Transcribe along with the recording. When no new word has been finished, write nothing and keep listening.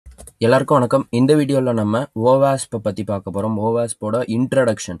எல்லாருக்கும் வணக்கம். இந்த வீடியோவில் நம்ம Owasp பற்றி பார்க்க போகிறோம். Owasp-ஓட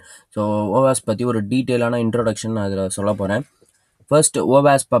இன்ட்ரடக்ஷன். ஸோ Owasp பற்றி ஒரு டீட்டெயிலான இன்ட்ரடக்ஷன் நான் இதில் சொல்ல போகிறேன். ஃபர்ஸ்ட்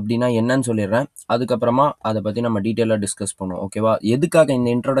Owasp அப்படின்னா என்னன்னு சொல்லிடுறேன். அதுக்கப்புறமா அதை பற்றி நம்ம டீட்டெயிலாக டிஸ்கஸ் பண்ணுவோம். ஓகேவா? எதுக்காக இந்த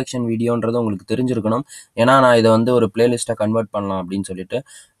இன்ட்ரடக்ஷன் வீடியோன்றது உங்களுக்கு தெரிஞ்சிருக்கணும். ஏன்னா நான் இதை வந்து ஒரு பிளேலிஸ்ட்டாக கன்வெர்ட் பண்ணலாம் அப்படின்னு சொல்லிட்டு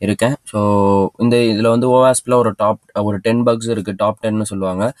இருக்கேன். ஸோ இதில் வந்து Owasp-ல ஒரு 10 பக்ஸ் இருக்குது. டாப் 10ன்னு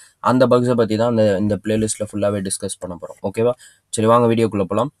சொல்லுவாங்க. அந்த பக்ஸை பற்றி தான் இந்த பிளேலிஸ்ட்டில் ஃபுல்லாகவே டிஸ்கஸ் பண்ண போகிறோம். ஓகேவா? சரி, வாங்க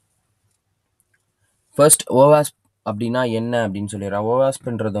வீடியோக்குள்ளே போகலாம். ஃபர்ஸ்ட் Owasp அப்படின்னா என்ன அப்படின்னு சொல்லிடுறேன்.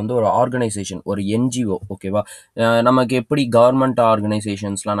 Owasp-ன்றது வந்து ஒரு ஆர்கனைசேஷன், ஒரு என்ஜிஓ. ஓகேவா? நமக்கு எப்படி கவர்மெண்ட்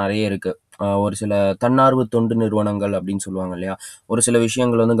ஆர்கனைசேஷன்ஸ்லாம் நிறைய இருக்குது. ஒரு சில தன்னார்வ தொண்டு நிறுவனங்கள் அப்படின்னு சொல்லுவாங்க இல்லையா? ஒரு சில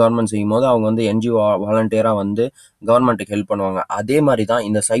விஷயங்கள் வந்து கவர்மெண்ட் செய்யும் போது அவங்க வந்து என்ஜிஓ வாலண்டியராக வந்து கவர்மெண்ட்டுக்கு ஹெல்ப் பண்ணுவாங்க. அதே மாதிரி தான்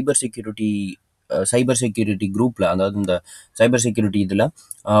இந்த சைபர் செக்யூரிட்டி குரூப்பில், அதாவது இந்த சைபர் செக்யூரிட்டி இதில்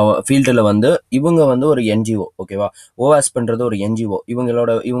ஃபீல்டில் வந்து இவங்க வந்து ஒரு என்ஜிஓ. ஓகேவா? Owasp-ன்றது ஒரு என்ஜிஓ. இவங்களோட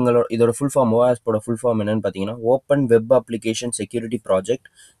இதோட ஃபுல் ஃபார்ம், Owasp-ஓட ஃபுல் ஃபார்ம் என்னன்னு பார்த்தீங்கன்னா open web application security project.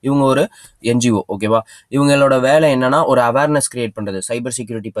 இவங்க ஒரு என்ஜிஓ. ஓகேவா? இவங்களோட வேலை என்னன்னா ஒரு அவேர்னஸ் கிரியேட் பண்ணுறது, சைபர்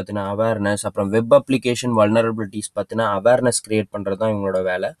செக்யூரிட்டி பற்றின அவேர்னஸ், அப்புறம் வெப் அப்ளிகேஷன் வல்னரபிலிட்டிஸ் பற்றின அவேர்னஸ் கிரியேட் பண்ணுறது தான் இவங்களோட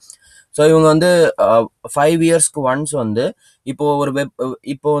வேலை. ஸோ இவங்க வந்து 5 இயர்ஸ்க்கு ஒன்ஸ் வந்து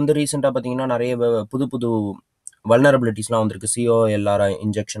இப்போ வந்து ரீசெண்டாக பார்த்தீங்கன்னா நிறைய புது வல்னரபிலிட்டிஸ்லாம் வந்திருக்கு. 𝘂𝗂𝗽𝗃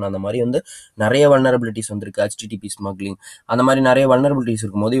இன்ஜெக்ஷன், அந்த மாதிரி வந்து நிறைய வல்னரபிலிட்டிஸ் வந்திருக்கு. HTTP ஸ்மக்லிங், அந்த மாதிரி நிறைய வல்னரபிலிட்டிஸ்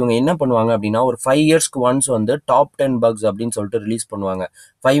இருக்கும்போது இவங்க என்ன பண்ணுவாங்க அப்படின்னா ஒரு 5 இயர்ஸ்க்கு ஒன்ஸ் வந்து டாப் 10 பக்ஸ் அப்படின்னு சொல்லிட்டு ரிலீஸ் பண்ணுவாங்க.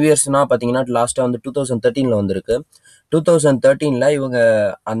 5 இயர்ஸ்னால் பார்த்தீங்கன்னா லாஸ்ட்டாக வந்து 2013 வந்திருக்கு. 2013 இவங்க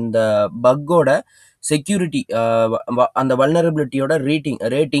அந்த பக்கோட செக்யூரிட்டி, அந்த வல்னரபிலிட்டியோட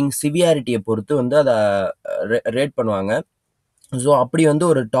ரேட்டிங் சிவியாரிட்டியை பொறுத்து வந்து அதை ரேட் பண்ணுவாங்க. ஸோ அப்படி வந்து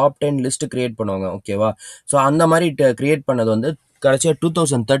ஒரு டாப் 10 லிஸ்ட் கிரியேட் பண்ணுவாங்க. ஓகேவா? ஸோ அந்த மாதிரி கிரியேட் பண்ணது வந்து கடைசியாக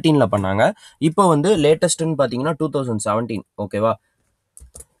 2013 பண்ணாங்க. இப்போ வந்து லேட்டஸ்ட்டுன்னு பார்த்தீங்கன்னா 2017. ஓகேவா?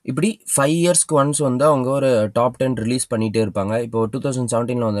 இப்படி 5 இயர்ஸ்க்கு ஒன்ஸ் வந்து அவங்க ஒரு டாப் 10 ரிலீஸ் பண்ணிகிட்டே இருப்பாங்க. இப்போ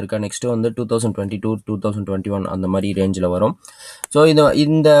 2017 வந்திருக்கா, நெக்ஸ்ட்டு வந்து 2022, 2021 அந்த மாதிரி ரேஞ்சில் வரும். ஸோ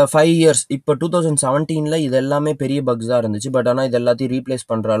இந்த 5 இயர்ஸ், இப்போ 2017 இது எல்லாமே பெரிய பக்ஸ் தான் இருந்துச்சு. பட் ஆனால் இது எல்லாத்தையும் ரீப்ளேஸ்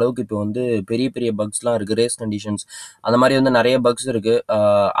பண்ணுற அளவுக்கு இப்போ வந்து பெரிய பக்ஸ்லாம் இருக்குது. ரேஸ் கண்டிஷன்ஸ், அந்த மாதிரி வந்து நிறைய பக்ஸ் இருக்குது.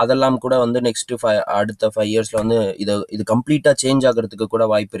 அதெல்லாம் கூட வந்து அடுத்த 5 இயர்ஸில் வந்து இது கம்ப்ளீட்டாக சேஞ்ச் ஆகிறதுக்கு கூட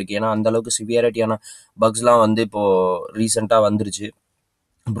வாய்ப்பு இருக்குது. ஏன்னா அந்தளவுக்கு சிவியாரிட்டியான பக்ஸ்லாம் வந்து இப்போது ரீசெண்டாக வந்துருச்சு.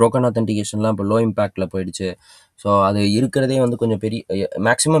 ப்ரோக்கன் ஆத்தென்டிகேஷன்லாம் இப்போ லோ இம்பேக்டில் போயிடுச்சு. ஸோ அது இருக்கிறதே வந்து கொஞ்சம்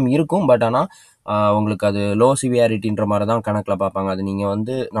மேக்ஸிமம் இருக்கும். பட் ஆனால் உங்களுக்கு அது லோ சிவியாரிட்டின்ற மாதிரி தான் கணக்கில் பார்ப்பாங்க. அது நீங்கள்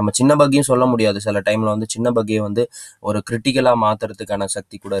வந்து நம்ம சின்ன பக்கையும் சொல்ல முடியாது. சில டைமில் வந்து சின்ன பக்கையை வந்து ஒரு கிரிட்டிக்கலாக மாற்றுறதுக்கான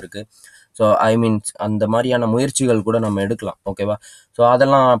சக்தி கூட இருக்குது. ஸோ அந்த மாதிரியான முயற்சிகள் கூட நம்ம எடுக்கலாம். ஓகேவா? ஸோ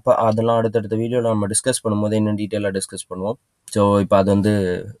அதெல்லாம் அடுத்தடுத்த வீடியோவில் நம்ம டிஸ்கஸ் பண்ணும்போது இன்னும் டீட்டெயிலாக டிஸ்கஸ் பண்ணுவோம். ஸோ இப்போ அது வந்து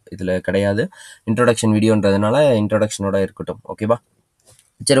இதில் கிடையாது, இன்ட்ரொடக்ஷன் வீடியோன்றதுனால இன்ட்ரொடக்ஷனோட இருக்கட்டும். ஓகேவா?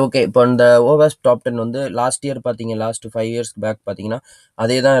 சரி, ஓகே. இப்போ இந்த Owasp டாப் 10 வந்து லாஸ்ட் 5 இயர்ஸ்க்கு பேக் பார்த்தீங்கன்னா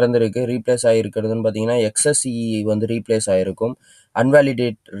அதே தான் இருந்திருக்கு. ரீப்ளேஸ் ஆகிருக்கிறதுன்னு பார்த்தீங்கன்னா 𝘃cie வந்து ரீப்ளேஸ் ஆகிருக்கும்.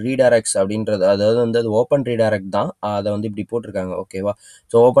 அன்வேலிடேட் ரீடைரக்ட்ஸ் அப்படின்றது, அதாவது வந்து அது ஓப்பன் ரீடைரக்ட் தான், அதை வந்து இப்படி போட்டிருக்காங்க. ஓகேவா?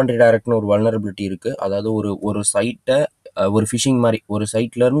 ஸோ ஓப்பன் ரீடைரக்ட்னு ஒரு வல்னரபிலிட்டி இருக்குது. அதாவது ஒரு சைட்டை, ஒரு ஃபிஷிங் மாதிரி ஒரு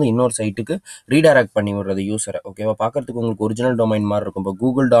சைட்லேருந்து இன்னொரு சைட்டுக்கு ரீடைரக்ட் பண்ணி விடுறது யூஸரை. ஓகேவா? பார்க்குறதுக்கு உங்களுக்கு ஒரிஜினல் டொமைன் மாதிரி இருக்கும். இப்போ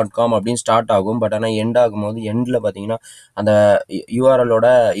google.com அப்படின்னு ஸ்டார்ட் ஆகும். பட் ஆனால் எண்ட் ஆகும்போது எண்டில் பார்த்தீங்கன்னா அந்த யூஆர்எலோட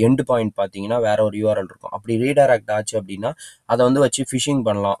எண்டு பாயிண்ட் பார்த்தீங்கன்னா வேற ஒரு யூஆர்எல் இருக்கும். அப்படி ரீடைரக்ட் ஆச்சு அப்படின்னா அதை வந்து வச்சு ஃபிஷிங்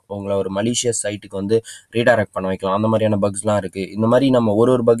பண்ணலாம். உங்களை ஒரு மலிஷியஸ் சைட்டுக்கு வந்து ரீடைரக்ட் பண்ண வைக்கலாம். அந்த மாதிரியான பக்ஸ்லாம் இருக்குது. இந்த மாதிரி நம்ம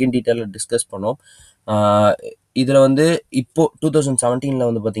ஒரு பக்கின் டீட்டெயிலில் டிஸ்கஸ் பண்ணோம். இதில் வந்து இப்போ 2017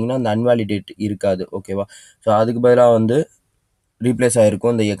 வந்து பார்த்தீங்கன்னா அந்த அன்வேலிடேட் இருக்காது. ஓகேவா? ஸோ அதுக்கு பதிலாக வந்து ரீப்ளேஸ்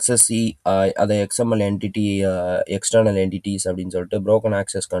ஆகிருக்கும். இந்த 𝘃cie, அதை XML என்டிட்டி, எக்ஸ்டர்னல் என்டிட்டிஸ் அப்படின்னு சொல்லிட்டு ப்ரோக்கன்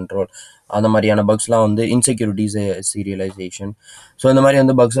ஆக்சஸ் கண்ட்ரோல், அந்த மாதிரியான பக்ஸ்லாம் வந்து இன்செக்யூரிட்டிஸ், சீரியலைசேஷன். ஸோ இந்த மாதிரி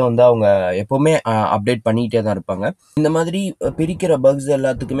வந்து பக்ஸை வந்து அவங்க எப்போவுமே அப்டேட் பண்ணிக்கிட்டே தான் இருப்பாங்க. இந்த மாதிரி பிரிக்கிற பக்ஸ்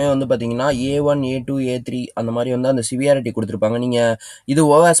எல்லாத்துக்குமே வந்து பார்த்தீங்கன்னா A1, A2, A3 அந்த மாதிரி வந்து அந்த சிவியாரிட்டி கொடுத்துருப்பாங்க. நீங்கள் இது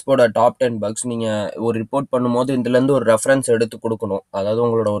Owasp-ஓட டாப் 10 பக்ஸ். நீங்கள் ஒரு ரிப்போர்ட் பண்ணும்போது இதுலேருந்து ஒரு ரெஃபரன்ஸ் எடுத்து கொடுக்கணும். அதாவது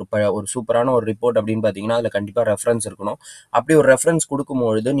உங்களோட ஒரு சூப்பரான ஒரு ரிப்போர்ட் அப்படின்னு பார்த்தீங்கன்னா அதில் கண்டிப்பாக ரெஃபரன்ஸ் இருக்கணும். அப்படி ஒரு ரெஃபரன்ஸ்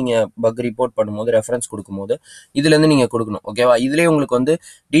கொடுக்கும்பொழுது, நீங்கள் பக் ரிப்போர்ட் பண்ணும்போது ரெஃபரன்ஸ் கொடுக்கும்போது இதுலேருந்து நீங்கள் கொடுக்கணும். ஓகேவா? இதுலேயே உங்களுக்கு வந்து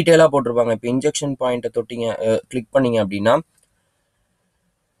டீட்டெயிலாக போட்டிருப்பாங்க. இப்போ இன்ஜெக்ஷன் பாயிண்ட்டை கிளிக் பண்ணீங்க அப்படின்னா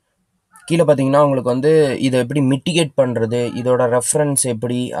கீழே பார்த்தீங்கன்னா உங்களுக்கு வந்து இதை எப்படி மிட்டிகேட் பண்ணுறது, இதோட ரெஃபரன்ஸ்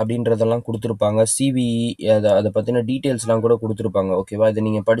எப்படி அப்படின்றதெல்லாம் கொடுத்துருப்பாங்க. சிவிஇ, அதை பற்றின டீட்டெயில்ஸ்லாம் கூட கொடுத்துருப்பாங்க. ஓகேவா? இதை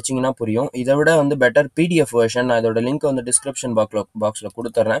நீங்கள் படிச்சிங்கன்னா புரியும். இதை விட வந்து பெட்டர் PDF வெர்ஷன், நான் இதோட லிங்க் வந்து டிஸ்கிரிப்ஷன் பாக்ஸில்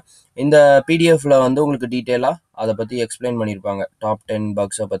கொடுத்துட்றேன். இந்த PDFல வந்து உங்களுக்கு டீட்டெயிலாக அதை பற்றி எக்ஸ்பிளைன் பண்ணியிருப்பாங்க. டாப் 10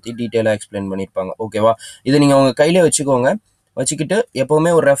 பக்ஸை பற்றி டீட்டெயிலாக எக்ஸ்பிளைன் பண்ணியிருப்பாங்க. ஓகேவா? இதை நீங்கள் உங்கள் கையிலே வச்சுக்கோங்க. வச்சுக்கிட்டு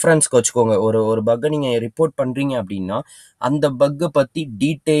எப்போவுமே ஒரு ரெஃபரன்ஸ்க்கு வச்சுக்கோங்க. ஒரு பக்கை நீங்கள் ரிப்போர்ட் பண்ணுறீங்க அப்படின்னா அந்த பக்கை பற்றி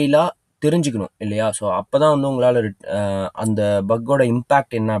டீட்டெயிலாக தெரிஞ்சுக்கணும் இல்லையா? ஸோ அப்போ தான் வந்து உங்களால் அந்த பக்கோட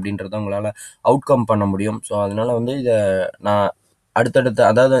இம்பேக்ட் என்ன அப்படின்றத உங்களால் அவுட்கம் பண்ண முடியும். ஸோ அதனால் வந்து இதை நான் அடுத்தடுத்து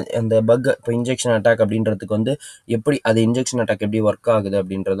அதாவது அந்த பக் இப்போ இன்ஜெக்ஷன் அட்டாக் அப்படின்றதுக்கு வந்து எப்படி அது இன்ஜெக்ஷன் அட்டாக் எப்படி ஒர்க் ஆகுது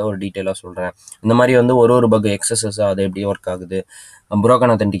அப்படின்றத ஒரு டீட்டெயிலாக சொல்கிறேன். இந்த மாதிரி வந்து ஒரு பக் எக்ஸசஸாக அது எப்படி ஒர்க் ஆகுது,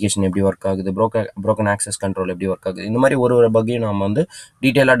 புரோக்கன் அத்தென்டிகேஷன் எப்படி ஒர்க் ஆகுது, புரோக்கன் ஆக்சஸ் கண்ட்ரோல் எப்படி ஒர்க் ஆகுது, இந்த மாதிரி ஒரு பக்கையும் நம்ம வந்து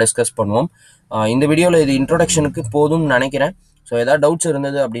டீட்டெயிலாக டிஸ்கஸ் பண்ணுவோம். இந்த வீடியோவில் இது இன்ட்ரோடக்ஷனுக்கு போதும்னு நினைக்கிறேன். ஸோ ஏதாவது டவுட்ஸ்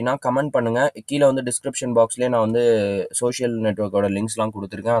இருந்தது அப்படின்னா கமெண்ட் பண்ணுங்கள். கீழே வந்து டிஸ்கிரிப்ஷன் பாக்ஸ்லேயே நான் வந்து சோஷியல் நெட்ஒர்க்கோட லிங்க்ஸ்லாம்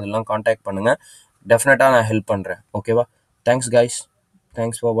கொடுத்துருக்கேன். அதெல்லாம் காண்டாக்ட் பண்ணுங்கள். டெஃபினட்டாக நான் ஹெல்ப் பண்ணுறேன். ஓகேவா? Thanks guys.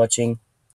 தேங்க்ஸ் ஃபார் வாட்சிங்.